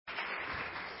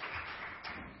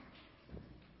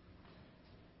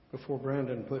Before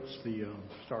Brandon starts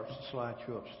the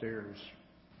slideshow upstairs,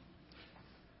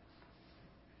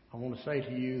 I want to say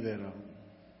to you that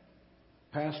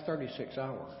past 36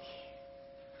 hours,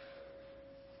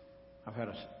 I've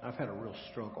had a real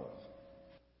struggle.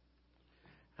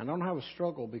 I don't have a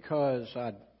struggle because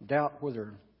I doubt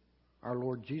whether our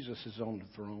Lord Jesus is on the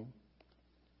throne.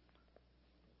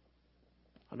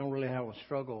 I don't really have a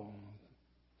struggle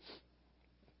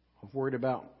of worried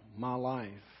about my life.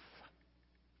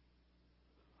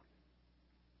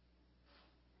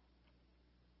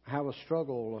 I have a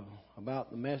struggle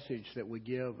about the message that we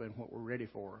give and what we're ready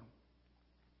for.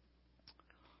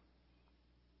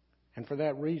 And for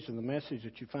that reason, the message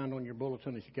that you find on your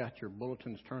bulletin, if you got your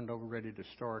bulletins turned over ready to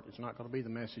start, it's not going to be the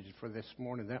message for this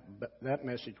morning. That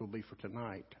message will be for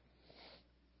tonight.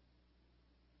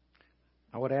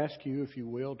 I would ask you, if you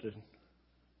will, to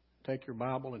take your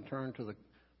Bible and turn to the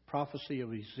prophecy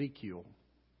of Ezekiel,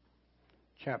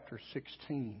 chapter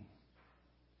 16.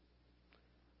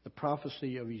 The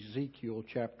prophecy of Ezekiel,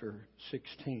 chapter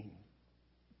 16.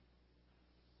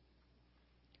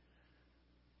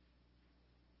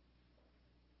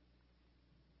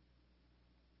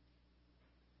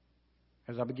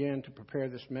 As I began to prepare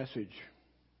this message,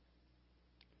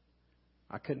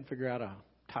 I couldn't figure out a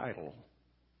title.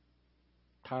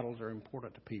 Titles are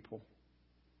important to people.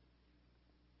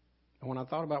 And when I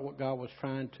thought about what God was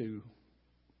trying to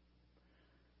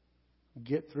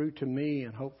get through to me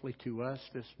and hopefully to us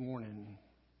this morning,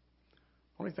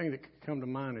 the only thing that could come to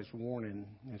mind is warning.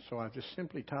 And so I've just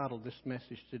simply titled this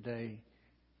message today,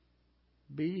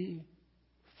 Be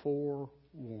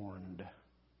Forewarned.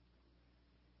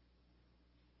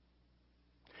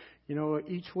 You know,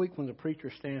 each week when the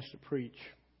preacher stands to preach,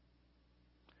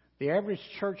 the average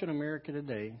church in America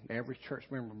today, the average church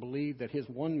member, believe that his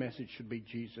one message should be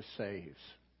Jesus saves.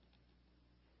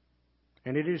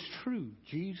 And it is true,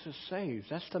 Jesus saves.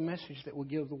 That's the message that we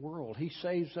give the world. He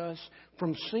saves us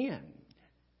from sin.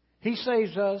 He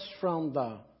saves us from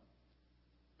the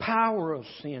power of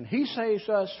sin. He saves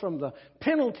us from the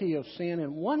penalty of sin.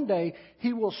 And one day,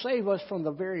 He will save us from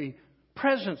the very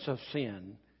presence of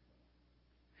sin.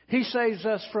 He saves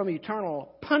us from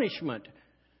eternal punishment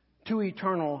to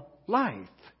eternal life.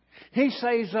 He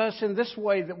saves us in this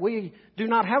way that we do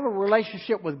not have a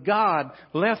relationship with God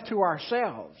left to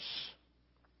ourselves.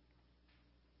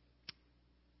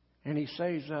 And He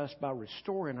saves us by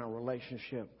restoring our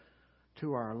relationship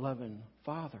to our loving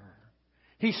Father.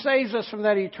 He saves us from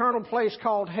that eternal place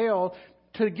called hell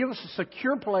to give us a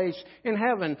secure place in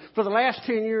heaven. For the last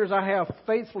 10 years, I have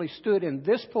faithfully stood in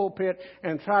this pulpit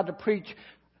and tried to preach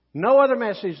no other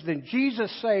message than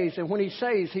Jesus saves. And when He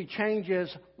saves, He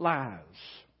changes lives.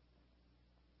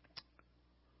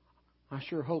 I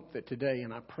sure hope that today,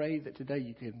 and I pray that today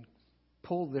you can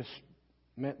pull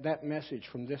that message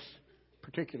from this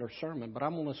particular sermon. But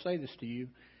I'm going to say this to you.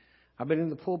 I've been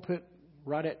in the pulpit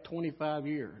right at 25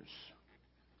 years.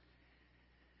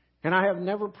 And I have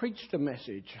never preached a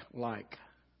message like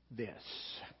this.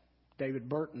 David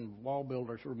Burton, Wall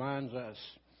Builders, reminds us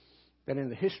that in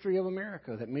the history of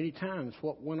America, that many times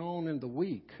what went on in the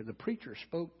week, the preacher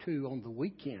spoke to on the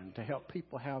weekend to help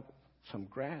people have some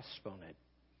grasp on it.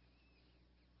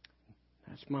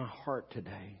 That's my heart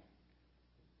today.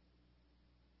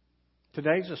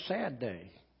 Today's a sad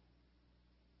day.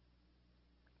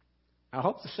 I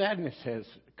hope the sadness has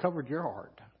covered your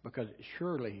heart, because it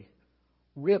surely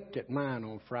ripped at mine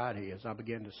on Friday as I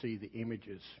began to see the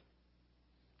images.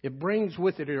 It brings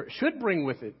with it, or it should bring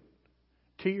with it,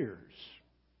 tears,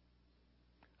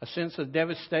 a sense of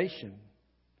devastation,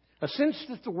 a sense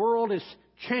that the world is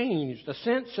changed, a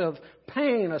sense of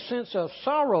pain, a sense of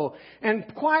sorrow,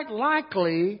 and quite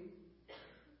likely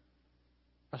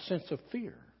a sense of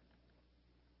fear.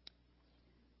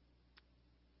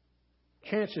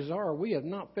 Chances are we have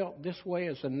not felt this way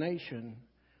as a nation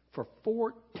for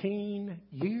 14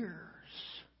 years.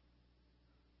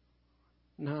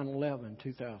 9/11,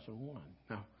 2001.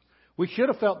 Now, we should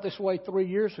have felt this way 3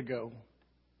 years ago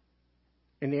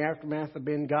in the aftermath of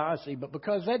Benghazi, but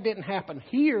because that didn't happen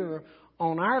here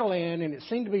on our land, and it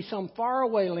seemed to be some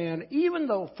faraway land, even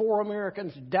though 4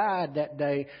 Americans died that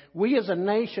day, we as a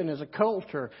nation, as a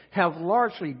culture, have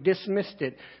largely dismissed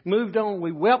it, moved on.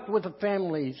 We wept with the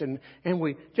families, and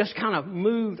we just kind of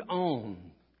moved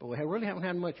on. But we really haven't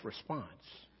had much response.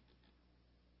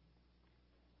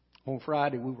 On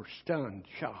Friday, we were stunned,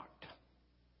 shocked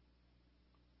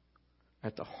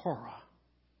at the horror.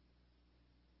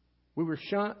 We were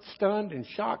stunned and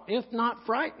shocked, if not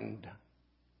frightened,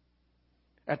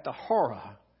 at the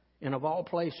horror in, of all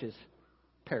places,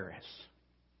 Paris.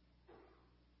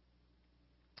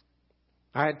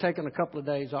 I had taken a couple of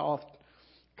days off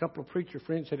couple of preacher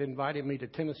friends had invited me to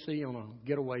Tennessee on a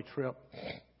getaway trip.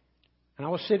 And I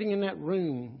was sitting in that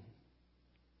room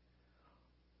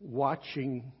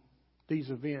watching these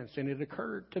events, and it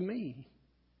occurred to me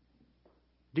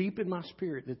deep in my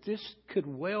spirit that this could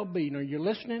well be, now you're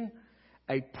listening,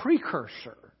 a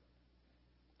precursor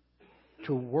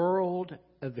to world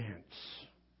events.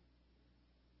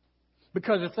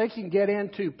 Because if they can get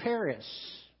into Paris,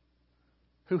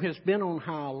 who has been on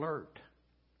high alert,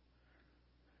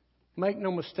 make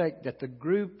no mistake that the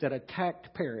group that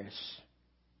attacked Paris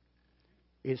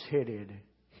is headed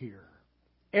here.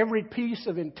 Every piece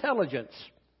of intelligence,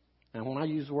 and when I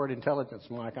use the word intelligence,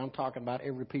 Mike, I'm talking about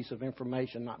every piece of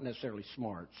information, not necessarily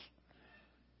smarts.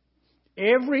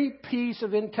 Every piece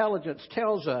of intelligence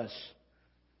tells us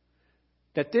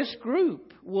that this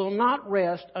group will not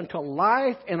rest until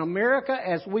life in America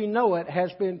as we know it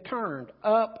has been turned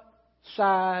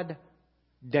upside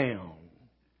down.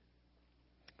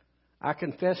 I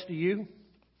confess to you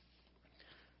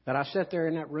that I sat there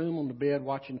in that room on the bed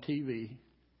watching TV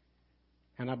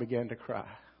and I began to cry.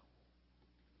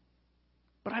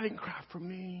 But I didn't cry for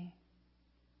me.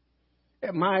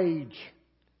 At my age,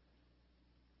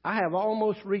 I have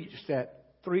almost reached that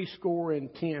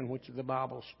 70, which the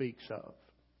Bible speaks of.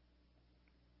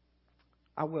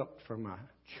 I wept for my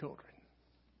children.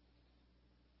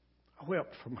 I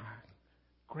wept for my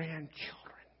grandchildren.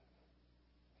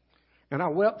 And I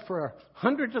wept for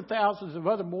hundreds of thousands of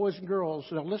other boys and girls,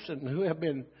 now listen, who have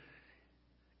been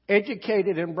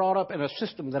educated and brought up in a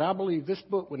system that I believe this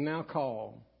book would now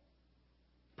call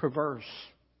perverse,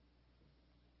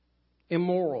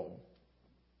 immoral,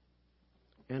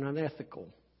 and unethical.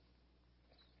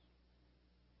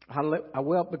 I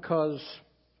wept because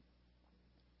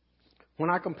when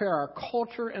I compare our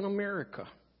culture in America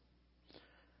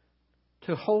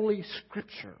to Holy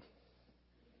Scripture,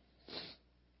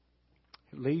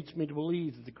 it leads me to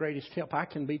believe that the greatest help I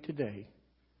can be today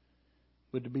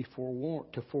would be to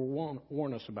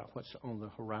forewarn us about what's on the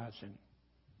horizon.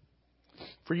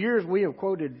 For years, we have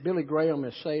quoted Billy Graham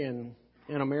as saying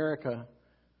in America,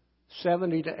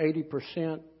 70 to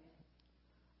 80%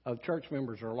 of church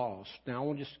members are lost. Now, I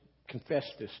want to just confess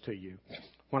this to you.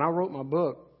 When I wrote my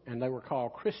book, and they were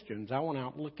called Christians, I went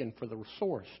out looking for the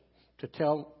source to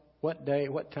tell what day,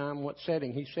 what time, what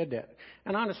setting he said that.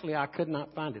 And honestly, I could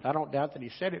not find it. I don't doubt that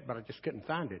he said it, but I just couldn't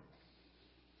find it.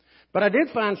 But I did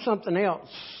find something else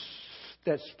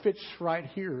that fits right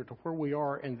here to where we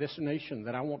are in this nation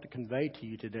that I want to convey to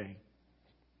you today.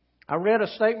 I read a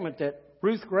statement that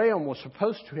Ruth Graham was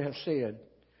supposed to have said,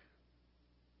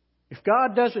 if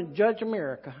God doesn't judge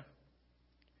America,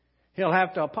 He'll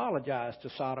have to apologize to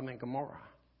Sodom and Gomorrah.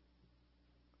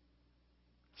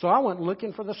 So I went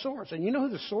looking for the source. And you know who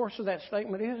the source of that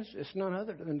statement is? It's none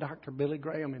other than Dr. Billy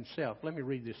Graham himself. Let me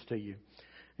read this to you.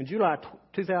 In July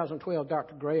 2012,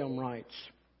 Dr. Graham writes,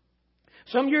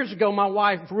 some years ago, my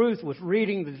wife Ruth was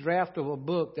reading the draft of a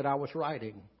book that I was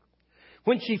writing.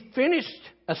 When she finished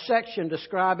a section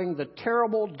describing the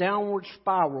terrible downward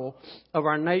spiral of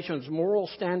our nation's moral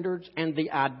standards and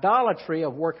the idolatry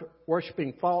of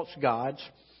worshiping false gods,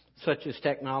 such as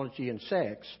technology and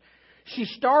sex, she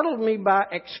startled me by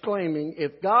exclaiming,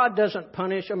 if God doesn't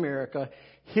punish America,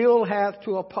 He'll have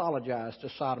to apologize to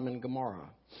Sodom and Gomorrah.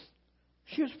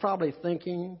 She was probably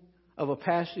thinking of a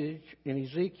passage in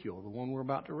Ezekiel, the one we're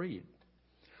about to read,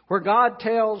 where God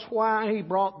tells why He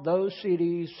brought those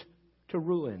cities to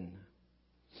ruin.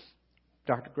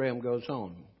 Dr. Graham goes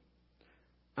on.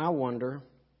 I wonder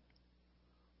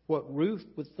what Ruth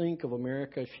would think of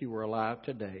America if she were alive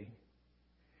today.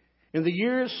 In the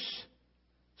years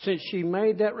since she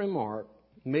made that remark,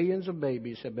 millions of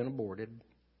babies have been aborted,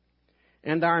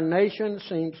 and our nation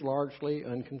seems largely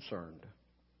unconcerned.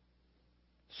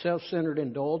 Self-centered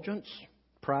indulgence,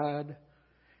 pride,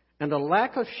 and a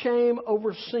lack of shame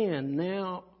over sin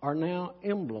are now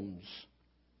emblems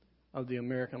of the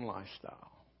American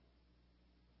lifestyle.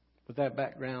 With that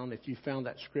background, if you found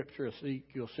that scripture,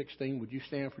 Ezekiel 16, would you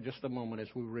stand for just a moment as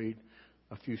we read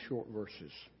a few short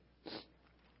verses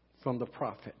from the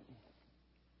prophet.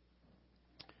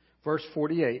 Verse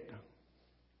 48.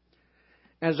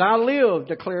 As I live,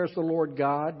 declares the Lord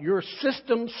God, your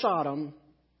sister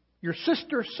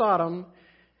Sodom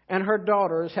and her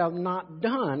daughters have not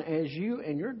done as you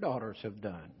and your daughters have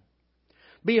done.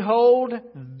 Behold,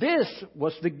 this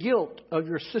was the guilt of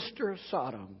your sister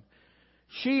Sodom.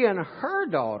 She and her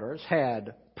daughters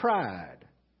had pride,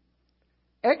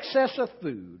 excess of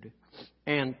food,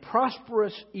 and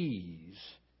prosperous ease,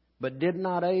 but did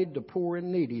not aid the poor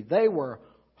and needy. They were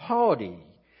haughty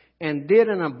and did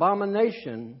an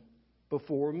abomination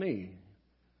before me.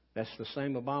 That's the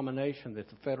same abomination that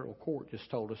the federal court just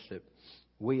told us that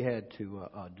we had to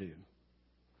do.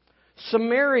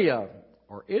 Samaria,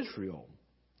 or Israel,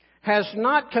 has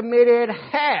not committed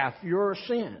half your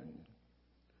sin.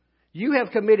 You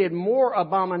have committed more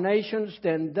abominations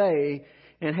than they,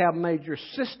 and have made your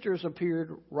sisters appear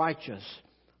righteous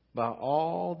by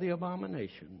all the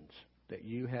abominations that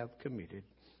you have committed.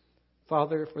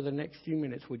 Father, for the next few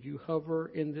minutes, would you hover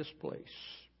in this place?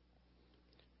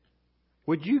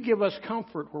 Would you give us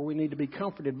comfort where we need to be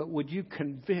comforted, but would you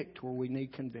convict where we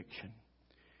need conviction?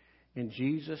 In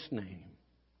Jesus' name,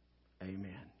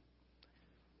 amen.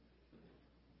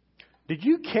 Did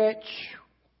you catch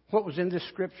what was in this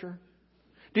scripture?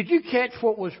 Did you catch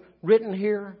what was written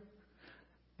here?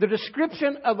 The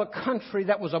description of a country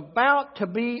that was about to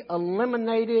be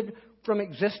eliminated from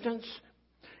existence.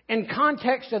 In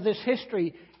context of this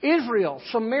history, Israel,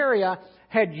 Samaria,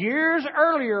 had years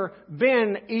earlier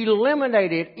been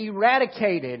eliminated,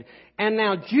 eradicated, and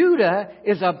now Judah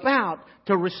is about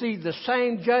to receive the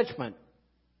same judgment.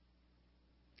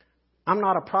 I'm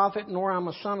not a prophet, nor I'm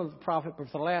a son of the prophet, but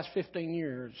for the last 15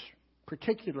 years,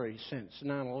 particularly since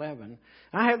 9/11,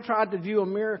 I have tried to view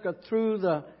America through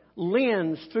the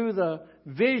lens, through the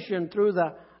vision, through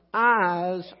the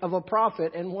eyes of a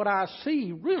prophet, and what I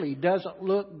see really doesn't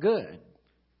look good.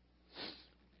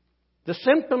 The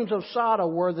symptoms of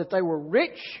Sodom were that they were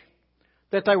rich,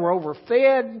 that they were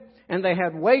overfed, and they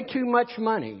had way too much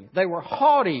money. They were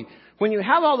haughty. When you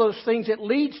have all those things, it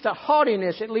leads to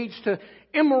haughtiness. It leads to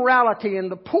immorality.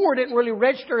 And the poor didn't really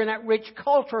register in that rich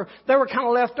culture. They were kind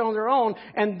of left on their own.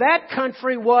 And that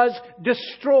country was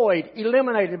destroyed,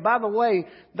 eliminated. By the way,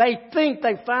 they think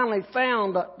they finally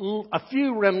found a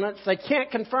few remnants. They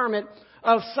can't confirm it,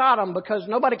 of Sodom, because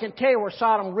nobody can tell you where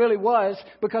Sodom really was,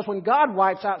 because when God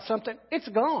wipes out something, it's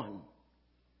gone.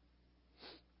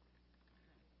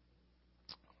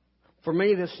 For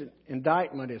me, this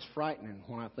indictment is frightening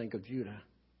when I think of Judah,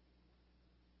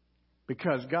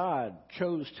 because God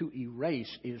chose to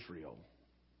erase Israel.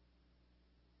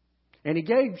 And He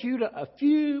gave Judah a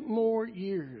few more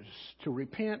years to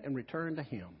repent and return to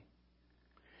Him.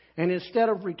 And instead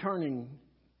of returning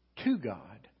to God,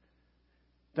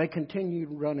 they continued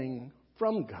running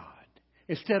from God.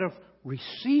 Instead of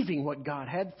receiving what God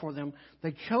had for them,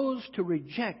 they chose to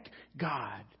reject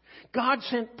God. God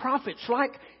sent prophets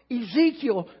like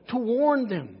Ezekiel to warn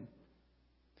them.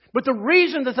 But the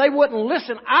reason that they wouldn't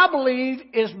listen, I believe,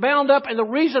 is bound up in the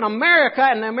reason America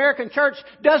and the American church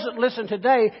doesn't listen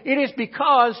today. It is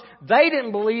because they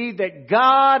didn't believe that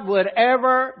God would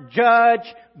ever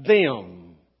judge them.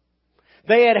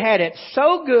 They had had it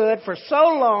so good for so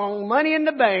long, money in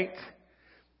the bank,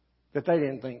 that they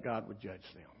didn't think God would judge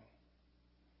them.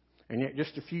 And yet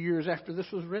just a few years after this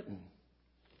was written,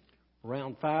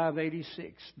 around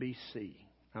 586 BC.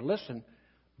 Now listen,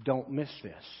 don't miss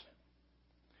this.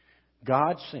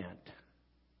 God sent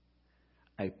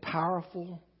a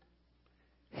powerful,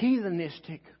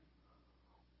 heathenistic,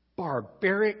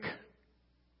 barbaric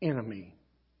enemy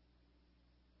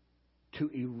to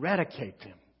eradicate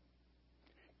them,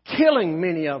 killing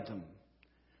many of them.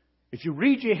 If you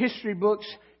read your history books,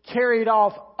 carried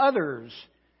off others,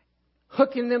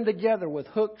 hooking them together with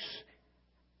hooks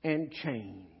and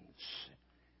chains.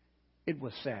 It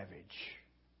was savage.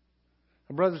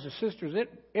 Brothers and sisters,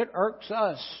 it irks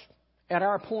us at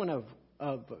our point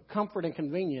of comfort and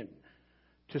convenience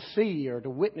to see or to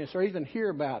witness or even hear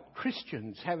about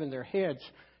Christians having their heads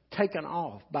taken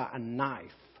off by a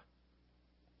knife.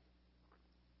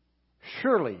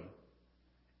 Surely,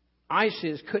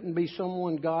 ISIS couldn't be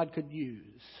someone God could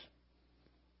use.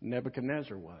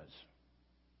 Nebuchadnezzar was.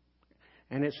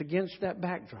 And it's against that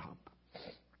backdrop.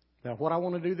 Now, what I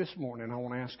want to do this morning, I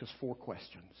want to ask us 4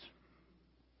 questions.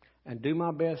 And do my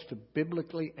best to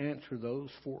biblically answer those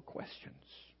 4 questions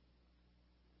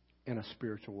in a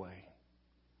spiritual way.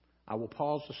 I will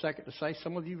pause a second to say,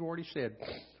 some of you have already said,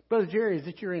 Brother Jerry, is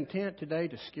it your intent today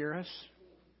to scare us?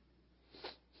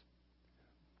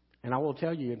 And I will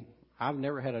tell you, I've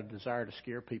never had a desire to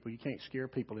scare people. You can't scare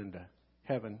people into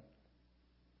heaven.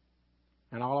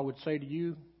 And all I would say to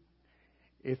you,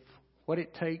 if what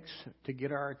it takes to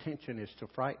get our attention is to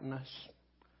frighten us,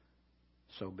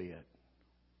 so be it.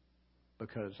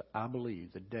 Because I believe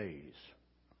the days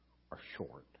are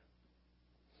short.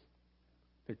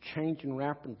 They're changing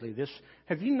rapidly.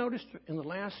 Have you noticed in the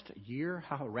last year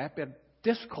how rapid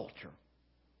this culture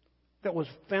that was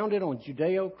founded on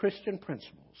Judeo-Christian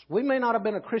principles? We may not have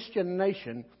been a Christian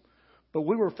nation, but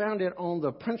we were founded on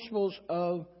the principles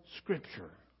of Scripture.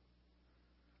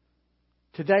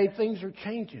 Today, things are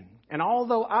changing. And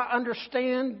although I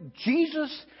understand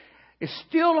Jesus is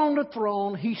still on the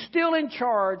throne. He's still in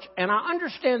charge. And I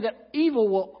understand that evil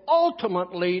will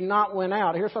ultimately not win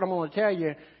out. Here's what I'm going to tell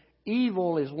you.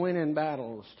 Evil is winning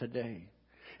battles today.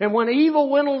 And when evil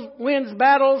wins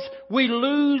battles, we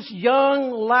lose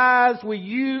young lives. We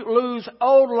lose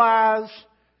old lives.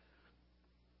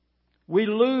 We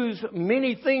lose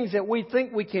many things that we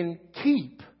think we can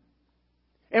keep.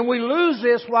 And we lose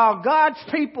this while God's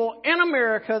people in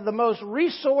America, the most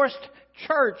resourced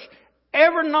church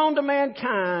ever known to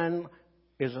mankind,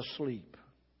 is asleep.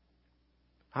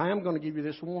 I am going to give you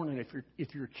this warning.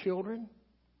 If your children,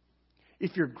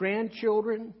 if your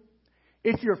grandchildren,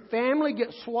 if your family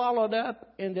gets swallowed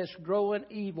up in this growing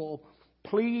evil,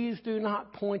 please do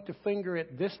not point the finger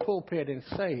at this pulpit and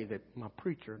say that my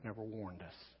preacher never warned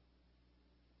us.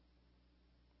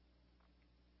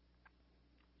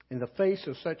 In the face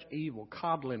of such evil,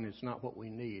 coddling is not what we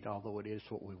need, although it is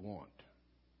what we want.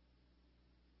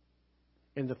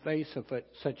 In the face of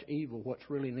such evil, what's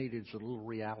really needed is a little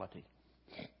reality.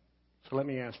 So let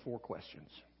me ask 4 questions.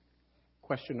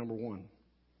 Question number 1.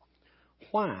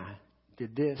 Why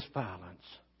did this violence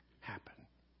happen?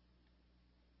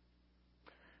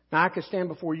 Now, I could stand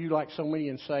before you like so many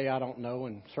and say, I don't know,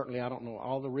 and certainly I don't know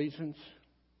all the reasons.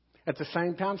 At the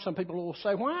same time, some people will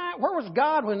say, where was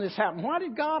God when this happened? Why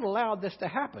did God allow this to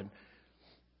happen?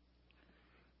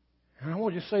 And I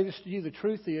want to just say this to you. The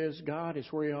truth is, God is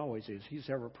where He always is. He's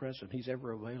ever present. He's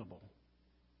ever available.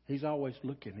 He's always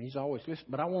looking. He's always listening.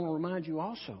 But I want to remind you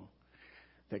also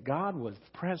that God was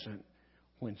present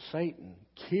when Satan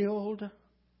killed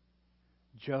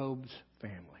Job's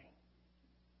family.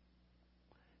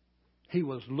 He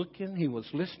was looking. He was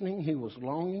listening. He was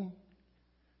longing.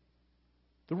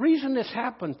 The reason this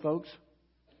happened, folks,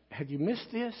 have you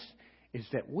missed this? Is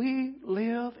that we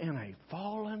live in a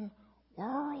fallen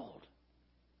world.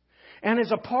 And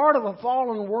as a part of a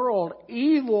fallen world,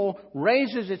 evil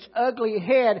raises its ugly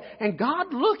head. And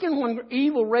God looking when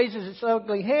evil raises its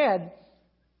ugly head.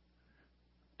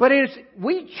 But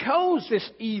we chose this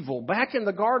evil back in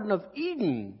the Garden of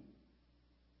Eden.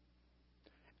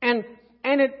 And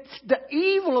it's the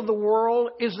evil of the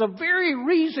world is the very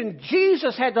reason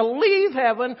Jesus had to leave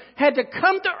heaven, had to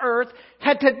come to earth,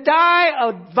 had to die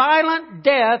a violent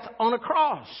death on a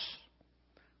cross.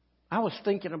 I was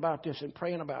thinking about this and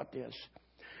praying about this.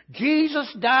 Jesus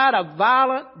died a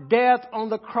violent death on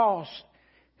the cross,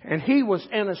 and He was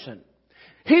innocent.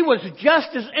 He was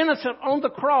just as innocent on the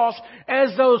cross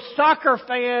as those soccer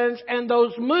fans and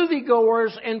those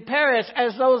moviegoers in Paris,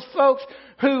 as those folks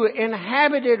who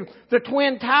inhabited the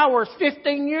Twin Towers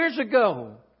 15 years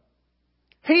ago.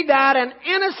 He died an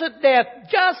innocent death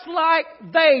just like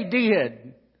they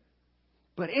did.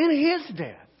 But in His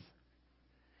death,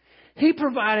 He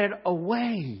provided a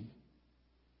way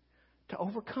to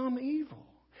overcome evil.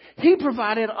 He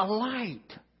provided a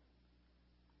light.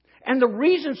 And the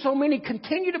reason so many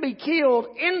continue to be killed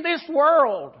in this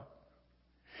world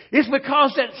is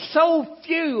because that so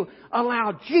few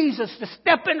allow Jesus to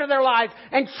step into their life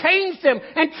and change them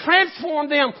and transform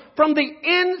them from the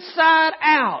inside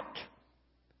out.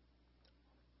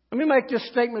 Let me make this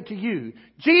statement to you.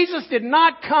 Jesus did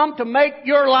not come to make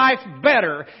your life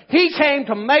better. He came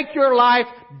to make your life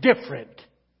different.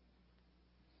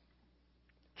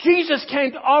 Jesus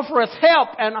came to offer us help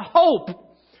and hope.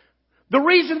 The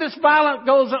reason this violence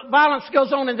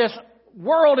goes on in this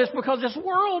world is because this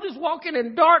world is walking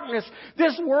in darkness.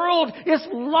 This world is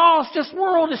lost. This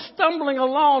world is stumbling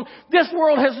along. This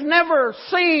world has never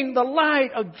seen the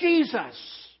light of Jesus.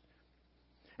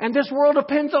 And this world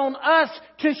depends on us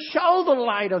to show the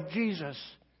light of Jesus.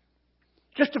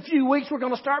 Just a few weeks, we're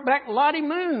going to start back Lottie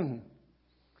Moon.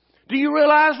 Do you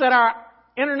realize that our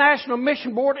International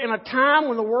Mission Board, in a time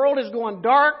when the world is going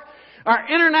dark, our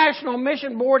International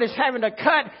Mission Board is having to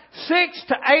cut 600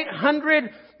 to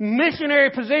 800 missionary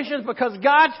positions because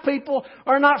God's people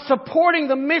are not supporting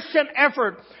the mission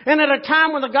effort. And at a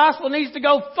time when the gospel needs to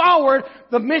go forward,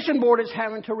 the mission board is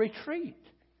having to retreat.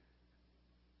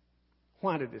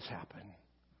 Why did this happen?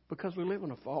 Because we live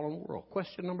in a fallen world.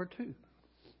 Question number 2.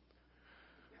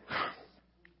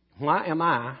 Why am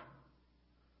I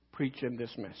preaching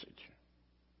this message?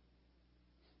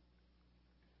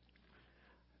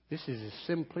 This is as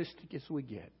simplistic as we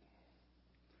get.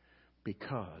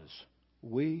 Because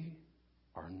we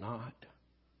are not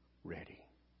ready.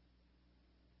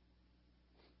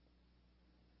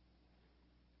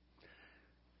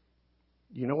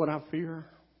 You know what I fear?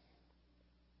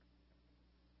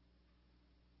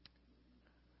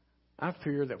 I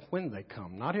fear that when they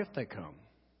come, not if they come,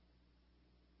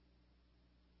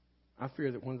 I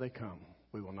fear that when they come,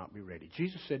 we will not be ready.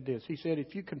 Jesus said this. He said,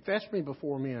 if you confess me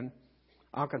before men,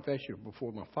 I'll confess you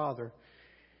before my Father.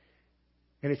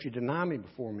 And if you deny me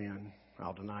before men,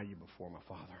 I'll deny you before my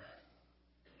Father.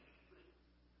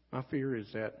 My fear is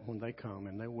that when they come,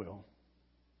 and they will,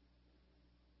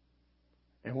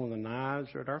 and when the knives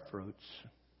are at our throats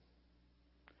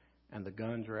and the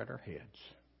guns are at our heads,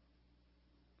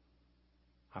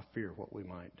 I fear what we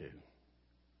might do.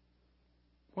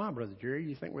 Why, Brother Jerry?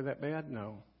 You think we're that bad?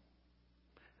 No.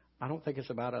 I don't think it's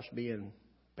about us being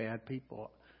bad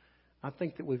people. I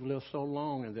think that we've lived so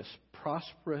long in this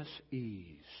prosperous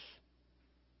ease,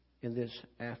 in this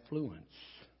affluence,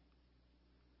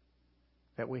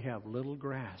 that we have little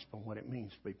grasp on what it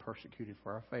means to be persecuted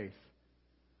for our faith.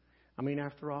 I mean,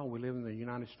 after all, we live in the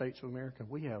United States of America.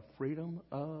 We have freedom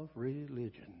of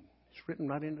religion. It's written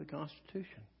right into the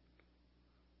Constitution.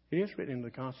 It is written into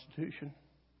the Constitution.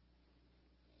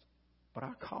 But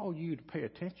I call you to pay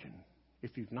attention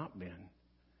if you've not been.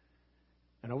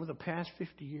 And over the past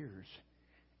 50 years,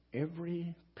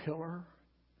 every pillar,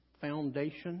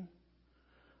 foundation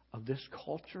of this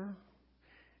culture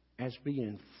as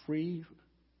being free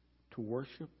to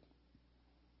worship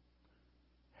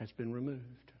has been removed.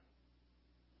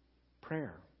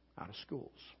 Prayer out of schools.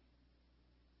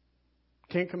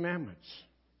 10 Commandments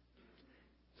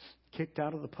kicked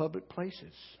out of the public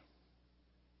places.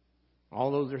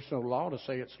 Although there's no law to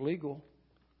say it's legal,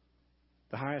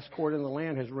 the highest court in the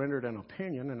land has rendered an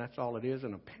opinion, and that's all it is,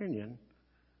 an opinion,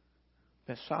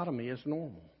 that sodomy is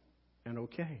normal and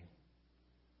okay.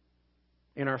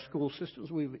 In our school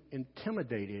systems, we've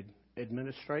intimidated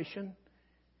administration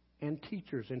and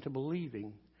teachers into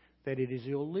believing that it is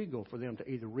illegal for them to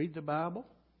either read the Bible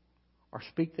or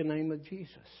speak the name of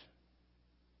Jesus.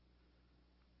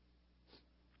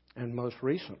 And most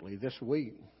recently, this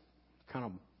week, kind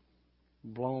of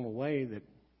blown away that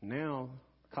now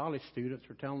college students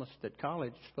are telling us that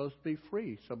college is supposed to be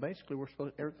free. So basically,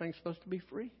 everything's supposed to be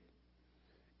free.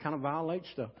 Kind of violates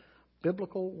the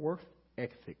biblical work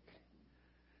ethic.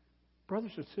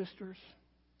 Brothers and sisters,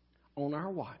 on our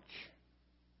watch,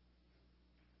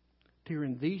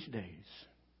 during these days,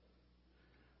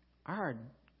 our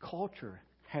culture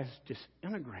has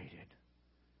disintegrated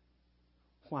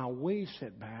while we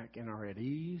sit back and are at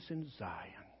ease in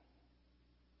Zion.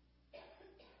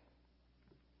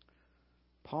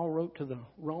 Paul wrote to the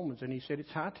Romans and he said,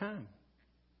 it's high time.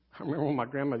 I remember when my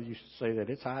grandmother used to say that,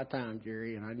 it's high time,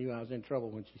 Jerry, and I knew I was in trouble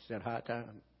when she said high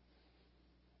time.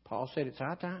 Paul said it's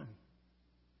high time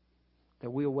that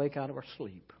we awake out of our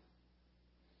sleep.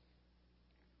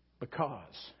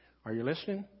 Because, are you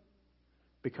listening?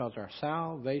 Because our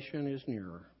salvation is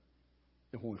nearer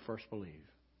than when we first believed.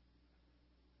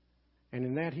 And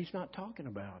in that, he's not talking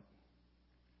about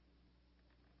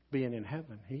being in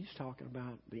heaven. He's talking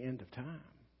about the end of time.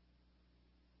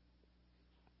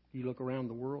 You look around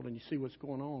the world and you see what's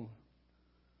going on.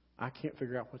 I can't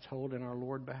figure out what's holding our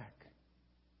Lord back.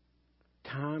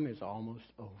 Time is almost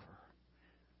over.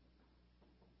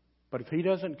 But if he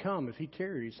doesn't come, if he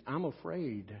tarries, I'm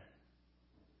afraid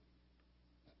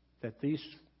that this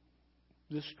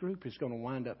group is going to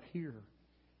wind up here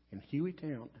in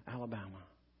Hueytown, Alabama.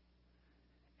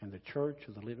 And the church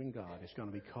of the living God is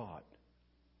going to be caught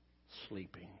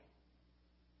sleeping.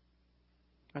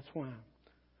 That's why.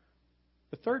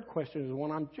 The third question is the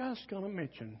one I'm just going to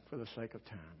mention for the sake of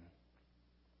time.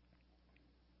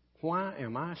 Why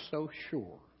am I so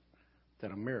sure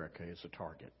that America is a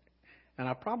target? And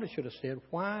I probably should have said,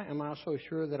 why am I so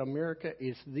sure that America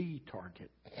is the target?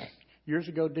 Years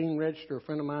ago, Dean Register, a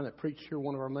friend of mine that preached here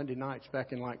one of our Monday nights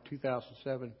back in like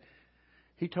 2007,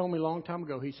 he told me a long time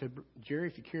ago, he said, Jerry,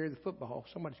 if you carry the football,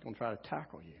 somebody's going to try to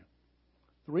tackle you.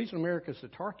 The reason America's the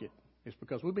target is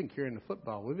because we've been carrying the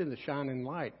football. We've been the shining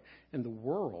light in the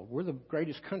world. We're the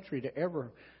greatest country to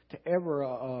ever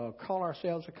call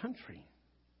ourselves a country.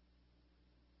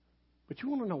 But you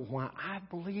want to know why I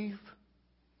believe?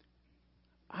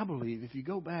 I believe if you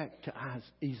go back to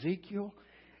Ezekiel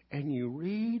and you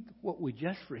read what we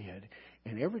just read,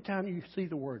 and every time you see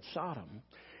the word Sodom,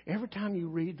 every time you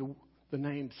read the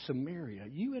name Samaria,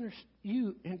 you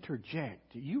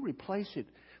interject, you replace it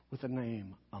with the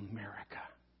name America.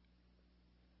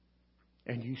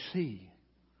 And you see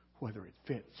whether it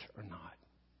fits or not.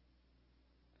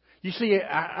 You see,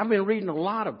 I've been reading a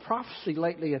lot of prophecy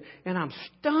lately, and I'm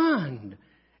stunned.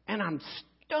 And I'm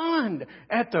stunned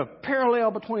at the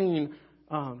parallel between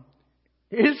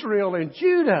Israel and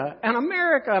Judah and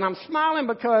America. And I'm smiling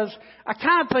because I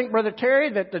kind of think, Brother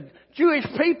Terry, that the Jewish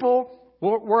people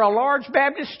were a large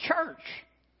Baptist church.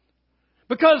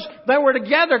 Because they were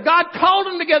together. God called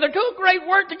them together, do a great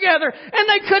work together, and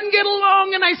they couldn't get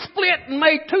along, and they split and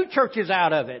made two churches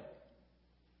out of it.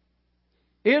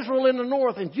 Israel in the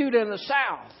north and Judah in the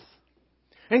south.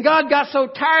 And God got so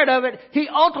tired of it, He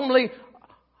ultimately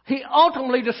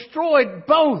destroyed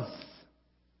both.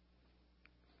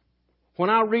 When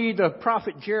I read the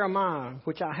prophet Jeremiah,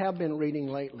 which I have been reading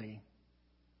lately,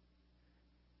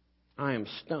 I am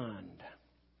stunned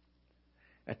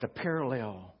at the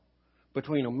parallel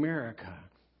between America,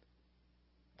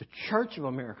 the Church of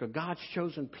America, God's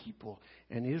chosen people,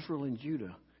 and Israel and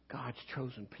Judah, God's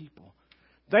chosen people.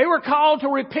 They were called to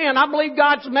repent. I believe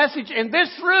God's message in this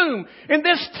room, in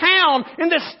this town, in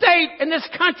this state, in this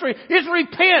country is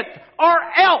repent or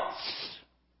else.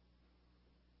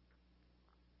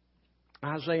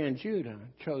 Isaiah and Judah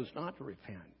chose not to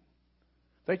repent.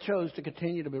 They chose to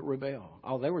continue to rebel.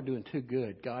 Oh, they were doing too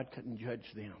good. God couldn't judge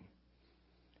them.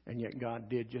 And yet God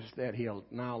did just that. He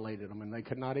annihilated them, and they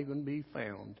could not even be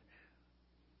found.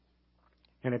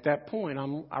 And at that point,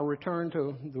 I return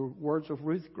to the words of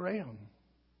Ruth Graham.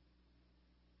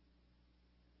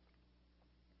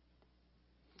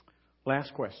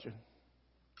 Last question.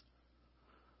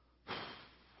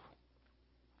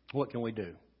 What can we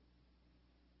do?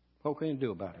 What can we do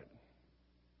about it?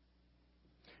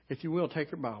 If you will,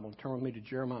 take your Bible and turn with me to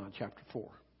Jeremiah chapter 4.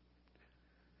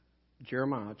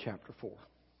 Jeremiah chapter 4.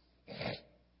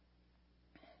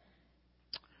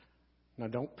 Now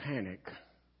don't panic.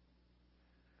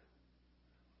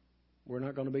 We're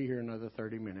not going to be here another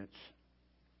 30 minutes.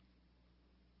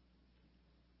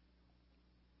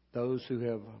 Those who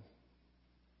have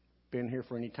been here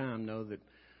for any time know that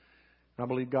I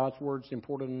believe God's Word is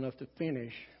important enough to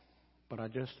finish, but I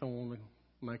just don't want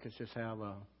to make us just have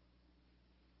a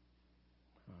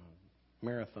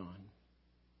marathon.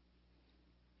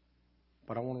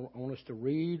 But I want us to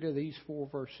read these 4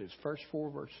 verses, first 4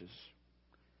 verses.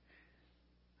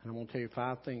 And I'm going to tell you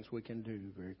 5 things we can do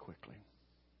very quickly.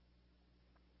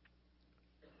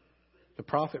 The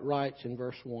prophet writes in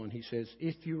verse 1, he says,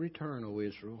 "If you return, O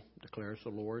Israel, declares the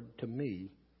Lord, to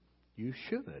me, you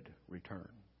should return.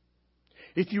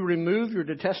 If you remove your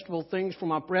detestable things from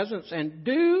my presence and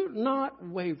do not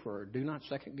waver, do not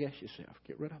second guess yourself,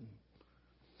 get rid of them.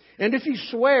 And if you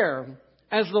swear,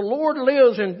 as the Lord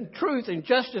lives in truth and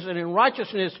justice and in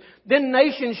righteousness, then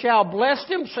nations shall bless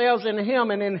themselves in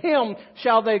Him, and in Him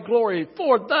shall they glory.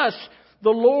 For thus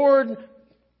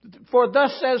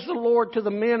says the Lord to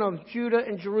the men of Judah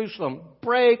and Jerusalem,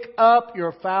 break up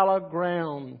your fallow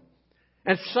ground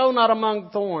and sow not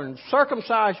among thorns.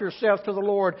 Circumcise yourself to the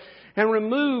Lord and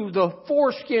remove the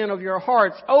foreskin of your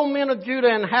hearts. O men of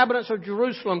Judah, inhabitants of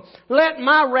Jerusalem, let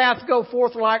my wrath go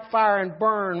forth like fire and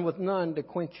burn with none to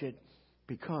quench it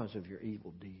because of your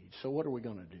evil deeds." So what are we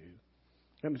going to do?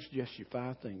 Let me suggest you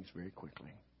 5 things very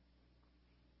quickly.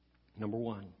 Number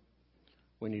 1,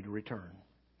 we need to return.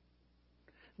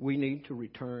 We need to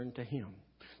return to Him.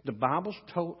 The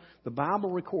Bible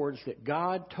records that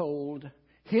God told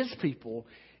His people,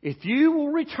 if you will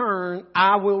return,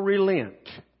 I will relent.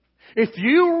 If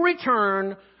you will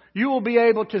return, you will be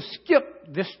able to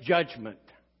skip this judgment.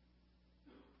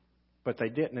 But they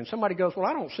didn't. And somebody goes, well,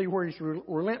 I don't see where He's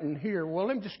relenting here. Well,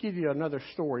 let me just give you another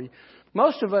story.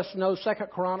 Most of us know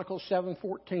 2 Chronicles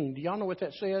 7:14. Do y'all know what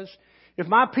that says? If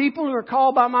my people who are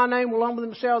called by my name will humble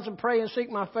themselves and pray and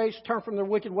seek my face, turn from their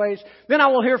wicked ways, then I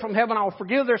will hear from heaven, I will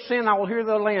forgive their sin, I will hear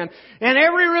their land. And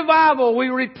every revival, we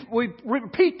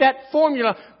repeat that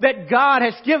formula that God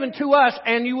has given to us,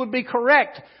 and you would be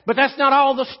correct. But that's not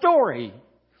all the story.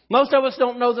 Most of us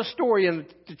don't know the story. In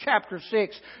chapter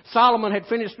 6, Solomon had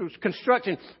finished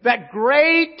constructing that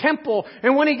great temple.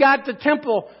 And when he got the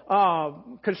temple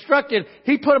constructed,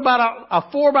 he put about a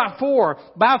 4x4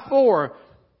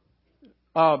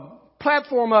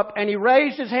 platform up, and he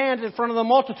raised his hands in front of the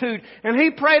multitude, and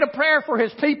he prayed a prayer for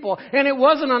his people. And it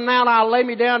wasn't a "now I'll lay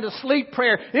me down to sleep"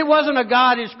 prayer. It wasn't a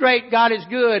 "God is great, God is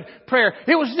good" prayer.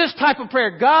 It was this type of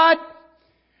prayer: God,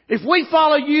 if we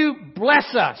follow you,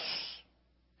 bless us.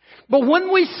 But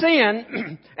when we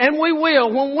sin, and we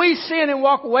will, when we sin and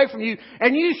walk away from you,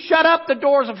 and you shut up the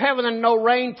doors of heaven and no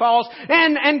rain falls,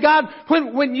 and God,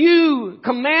 when you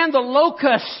command the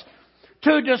locusts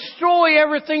to destroy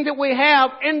everything that we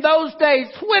have in those days,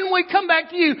 when we come back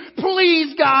to you,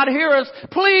 please, God, hear us.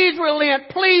 Please relent.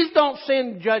 Please don't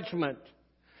send judgment.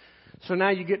 So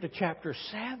now you get to chapter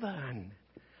 7.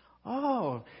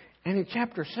 Oh, and in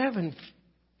chapter 7,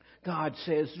 God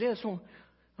says this: well,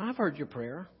 I've heard your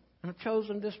prayer. I've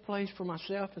chosen this place for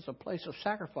myself as a place of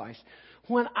sacrifice.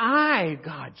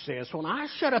 God says, when I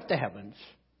shut up the heavens,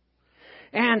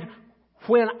 and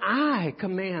when I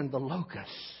command the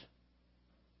locusts,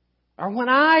 or when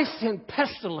I send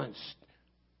pestilence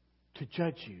to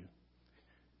judge you,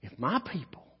 if my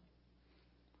people,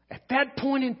 at that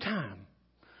point in time,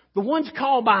 The ones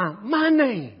called by my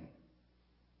name.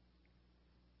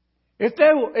 If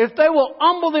they will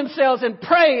humble themselves and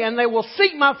pray and they will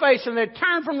seek my face and they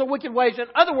turn from the wicked ways. In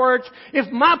other words,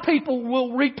 if my people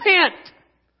will repent,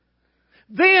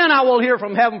 then I will hear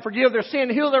from heaven, forgive their sin,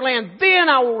 heal their land. Then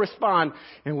I will respond.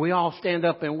 And we all stand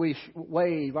up and we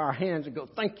wave our hands and go,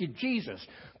 thank you, Jesus.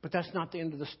 But that's not the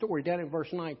end of the story. Down in verse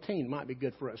 19 might be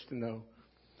good for us to know.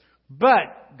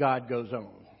 But God goes on.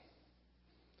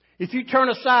 If you turn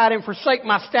aside and forsake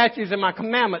my statutes and my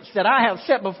commandments that I have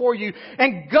set before you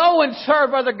and go and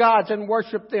serve other gods and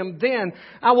worship them, then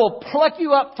I will pluck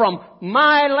you up from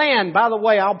my land. By the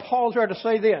way, I'll pause there to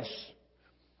say this.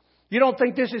 You don't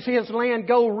think this is His land?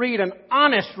 Go read an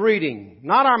honest reading.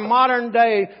 Not our modern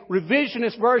day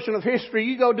revisionist version of history.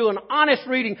 You go do an honest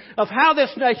reading of how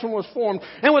this nation was formed.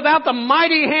 And without the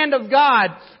mighty hand of God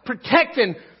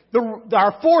protecting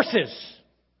our forces,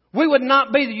 we would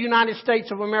not be the United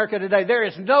States of America today. There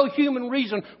is no human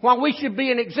reason why we should be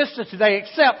in existence today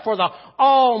except for the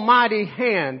almighty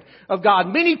hand of God.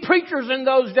 Many preachers in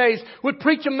those days would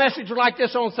preach a message like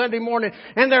this on Sunday morning,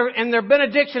 and their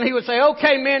benediction, he would say,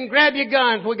 okay, men, grab your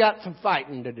guns. We got some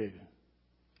fighting to do.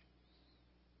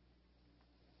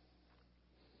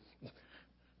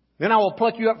 Then I will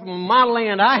pluck you up from my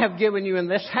land I have given you, in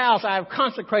this house I have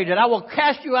consecrated. I will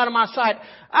cast you out of my sight.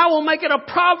 I will make it a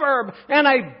proverb and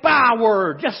a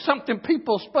byword. Just something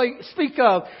people speak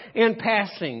of in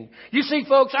passing. You see,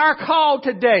 folks, our call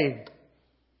today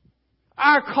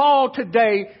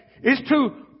is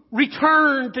to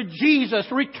return to Jesus,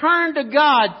 return to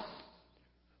God.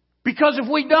 Because if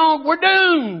we don't, we're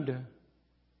doomed.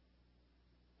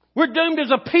 We're doomed as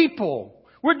a people.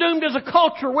 We're doomed as a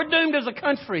culture. We're doomed as a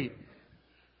country.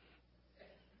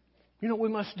 You know what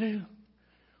we must do?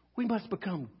 We must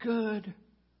become good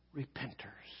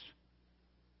repenters.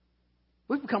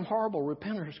 We've become horrible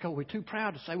repenters because we're too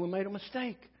proud to say we made a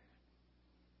mistake.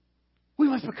 We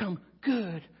must become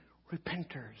good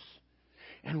repenters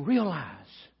and realize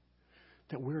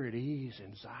that we're at ease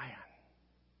in Zion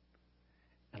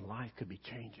and life could be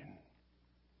changing.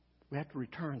 We have to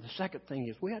return. The second thing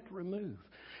is we have to remove.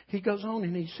 He goes on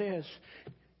and he says,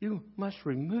 you must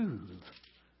remove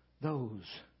those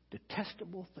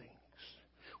detestable things.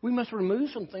 We must remove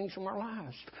some things from our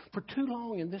lives. For too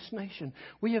long in this nation,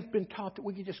 we have been taught that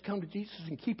we can just come to Jesus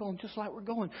and keep on just like we're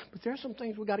going. But there are some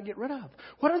things we've got to get rid of.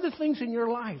 What are the things in your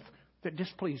life that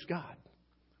displease God?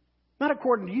 Not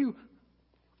according to you,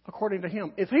 according to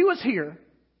Him. If He was here,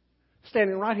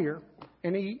 standing right here,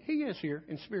 and He is here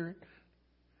in spirit,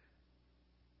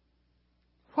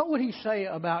 what would He say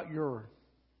about your?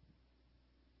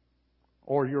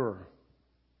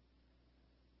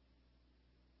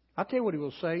 I'll tell you what He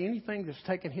will say. Anything that's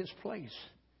taken His place,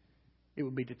 it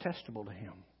would be detestable to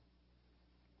Him.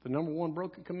 The number one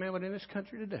broken commandment in this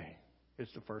country today is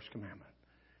the first commandment.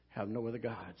 Have no other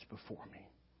gods before me.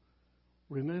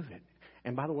 Remove it.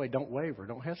 And by the way, don't waver.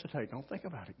 Don't hesitate. Don't think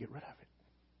about it. Get rid of it.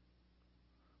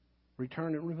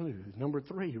 Return and remove. Number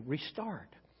 3,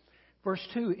 restart. Verse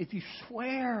 2, if you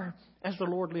swear as the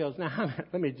Lord lives. Now,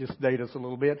 let me just date us a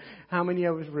little bit. How many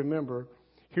of us remember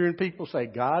hearing people say,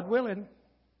 God willing,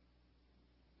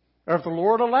 or if the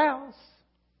Lord allows?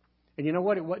 And you know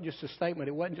what? It wasn't just a statement.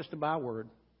 It wasn't just a byword.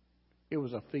 It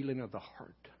was a feeling of the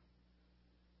heart.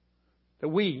 That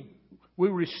we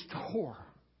restore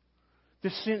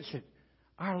this sense that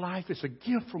our life is a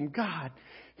gift from God.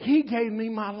 He gave me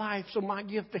my life, so my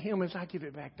gift to Him is I give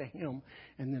it back to Him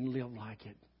and then live like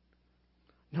it.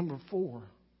 Number 4,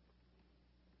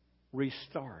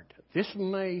 restart. This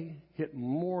may hit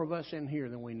more of us in here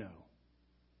than we know.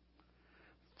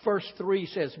 Verse 3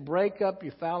 says, break up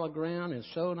your fallow ground and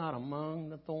sow not among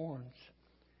the thorns.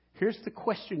 Here's the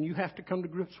question you have to come to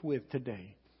grips with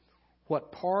today.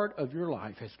 What part of your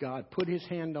life has God put His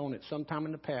hand on at some time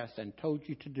in the past and told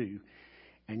you to do,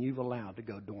 and you've allowed to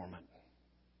go dormant?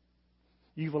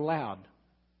 You've allowed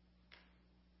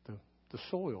the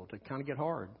soil to kind of get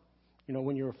hard. You know,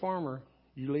 when you're a farmer,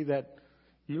 you leave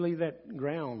that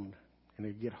ground and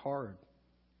it get hard.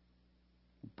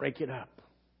 You break it up.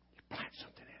 You plant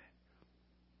something in it.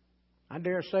 I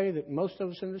dare say that most of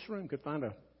us in this room could find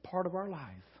a part of our life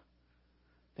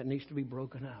that needs to be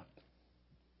broken up.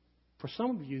 For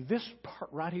some of you, this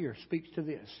part right here speaks to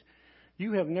this.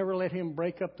 You have never let Him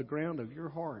break up the ground of your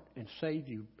heart and save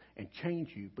you and change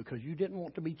you because you didn't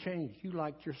want to be changed. You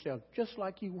liked yourself just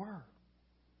like you were.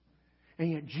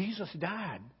 And yet Jesus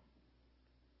died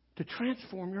to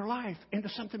transform your life into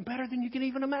something better than you can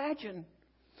even imagine.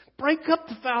 Break up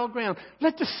the foul ground.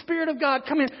 Let the Spirit of God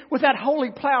come in with that holy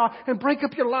plow and break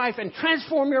up your life and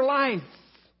transform your life.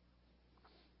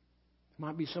 There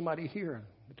might be somebody here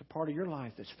But the part of your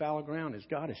life that's fallow ground is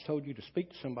God has told you to speak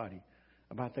to somebody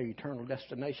about their eternal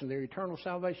destination, their eternal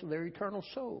salvation, their eternal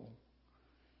soul.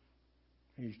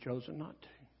 And you've chosen not to.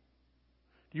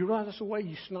 Do you realize that's the way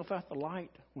you snuff out the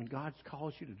light when God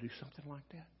calls you to do something like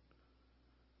that?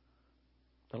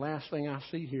 The last thing I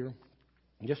see here,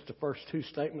 just the first two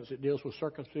statements, it deals with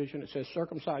circumcision. It says,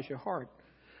 circumcise your heart.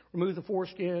 Remove the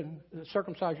foreskin.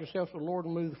 Circumcise yourself to the Lord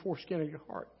and remove the foreskin of your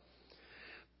heart.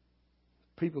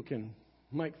 People can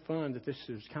make fun that this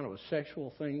is kind of a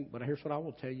sexual thing, but here's what I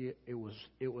will tell you. It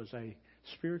was a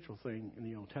spiritual thing in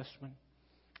the Old Testament.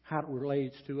 How it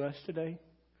relates to us today,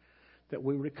 that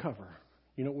we recover.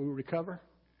 You know what we recover?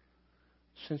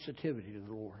 Sensitivity to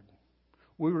the Lord.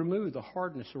 We remove the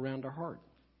hardness around our heart.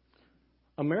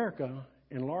 America,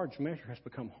 in large measure, has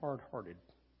become hard-hearted,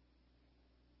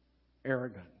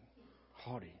 arrogant,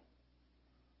 haughty.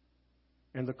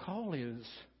 And the call is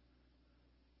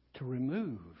to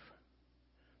remove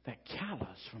that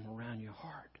callous from around your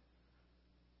heart.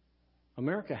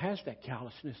 America has that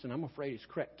callousness, and I'm afraid it's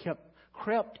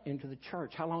crept into the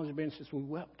church. How long has it been since we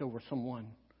wept over someone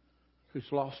who's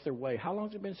lost their way? How long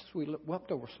has it been since we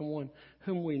wept over someone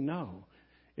whom we know,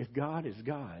 if God is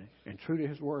God and true to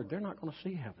His Word, they're not going to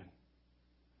see heaven?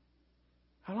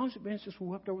 How long has it been since we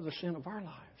wept over the sin of our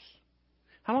lives?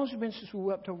 How long has it been since we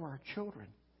wept over our children?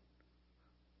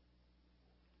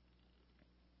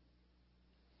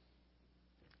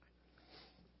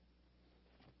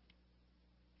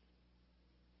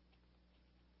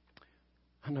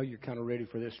 I know you're kind of ready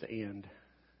for this to end.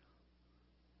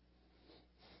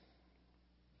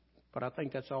 But I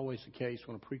think that's always the case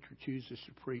when a preacher chooses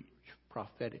to preach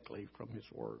prophetically from his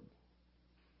word.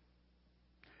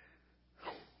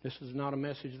 This is not a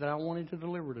message that I wanted to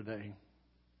deliver today.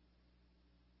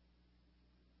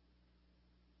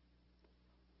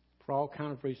 For all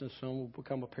kinds of reasons, some will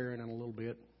become apparent in a little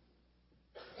bit.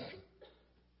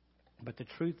 But the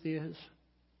truth is,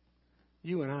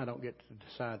 you and I don't get to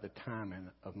decide the timing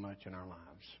of much in our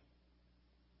lives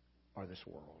or this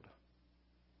world.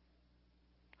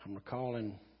 I'm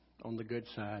recalling on the good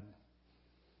side,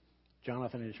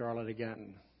 Jonathan and Charlotte had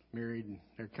gotten married, and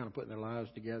they're kind of putting their lives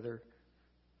together.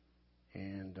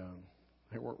 And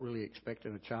they weren't really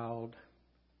expecting a child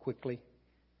quickly.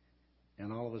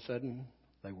 And all of a sudden,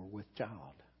 they were with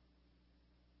child.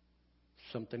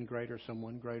 Something greater,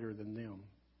 someone greater than them.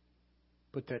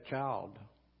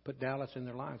 Put Dallas in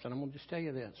their lives. And I'm going to just tell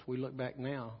you this. We look back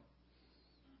now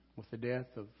with the death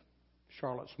of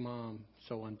Charlotte's mom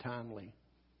so untimely.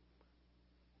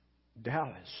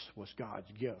 Dallas was God's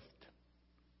gift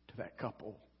to that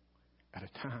couple at a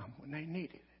time when they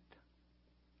needed it.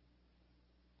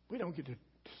 We don't get to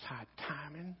decide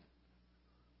timing.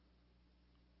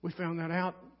 We found that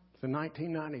out the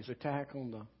 1990s attack on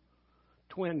the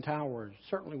Twin Towers,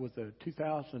 certainly with the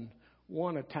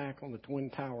 2001 attack on the Twin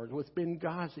Towers, with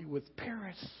Benghazi, with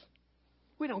Paris.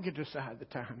 We don't get to decide the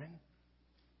timing.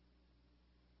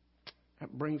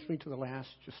 That brings me to the last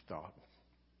thought.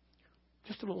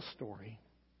 Just a little story.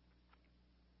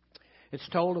 It's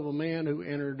told of a man who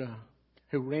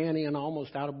ran in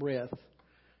almost out of breath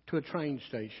to a train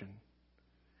station.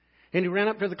 And he ran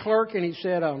up to the clerk and he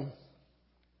said,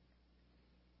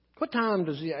 what time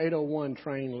does the 8:01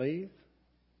 train leave?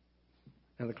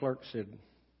 And the clerk said,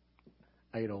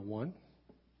 8:01.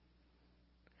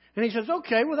 And he says,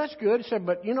 okay, well, that's good. He said,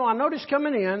 but, I noticed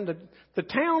coming in that the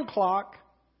town clock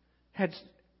had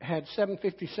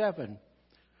 7:57.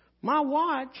 My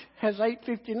watch has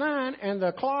 8:59, and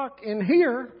the clock in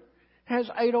here has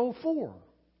 8:04.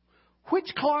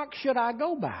 Which clock should I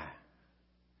go by?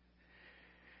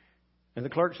 And the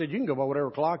clerk said, you can go by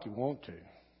whatever clock you want to.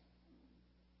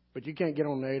 But you can't get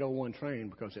on the 8:01 train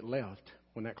because it left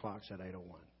when that clock said 8:01.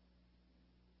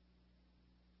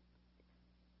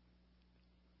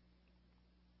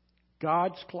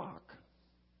 God's clock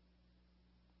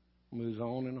moves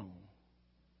on and on,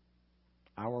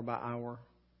 hour by hour,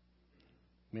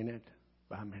 minute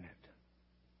by minute.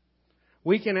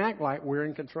 We can act like we're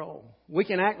in control. We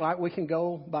can act like we can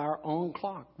go by our own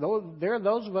clock. There are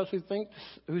those of us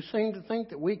who seem to think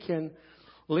that we can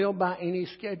live by any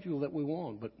schedule that we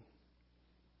want. But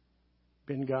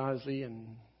Benghazi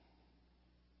and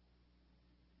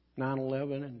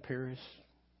 9/11 and Paris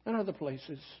and other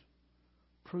places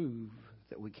prove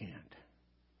that we can't.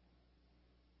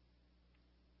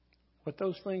 What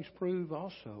those things prove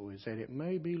also is that it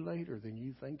may be later than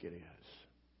you think it is.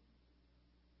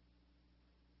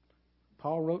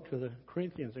 Paul wrote to the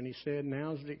Corinthians and he said,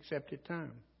 now is the accepted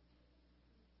time.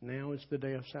 Now is the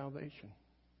day of salvation.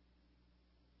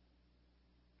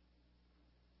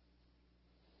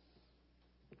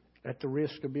 At the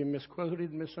risk of being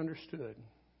misquoted and misunderstood,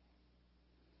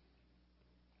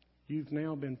 You've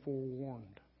now been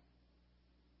forewarned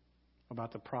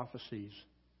about the prophecies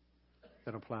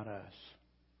that apply to us.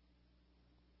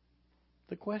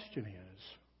 The question is,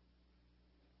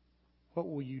 what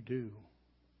will you do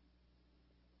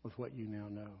with what you now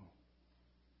know?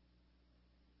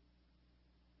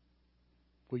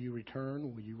 Will you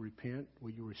return? Will you repent?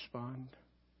 Will you respond?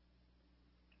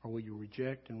 Or will you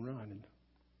reject and run and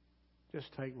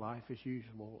just take life as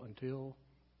usual until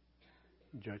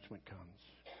judgment comes?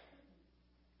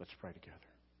 Let's pray together.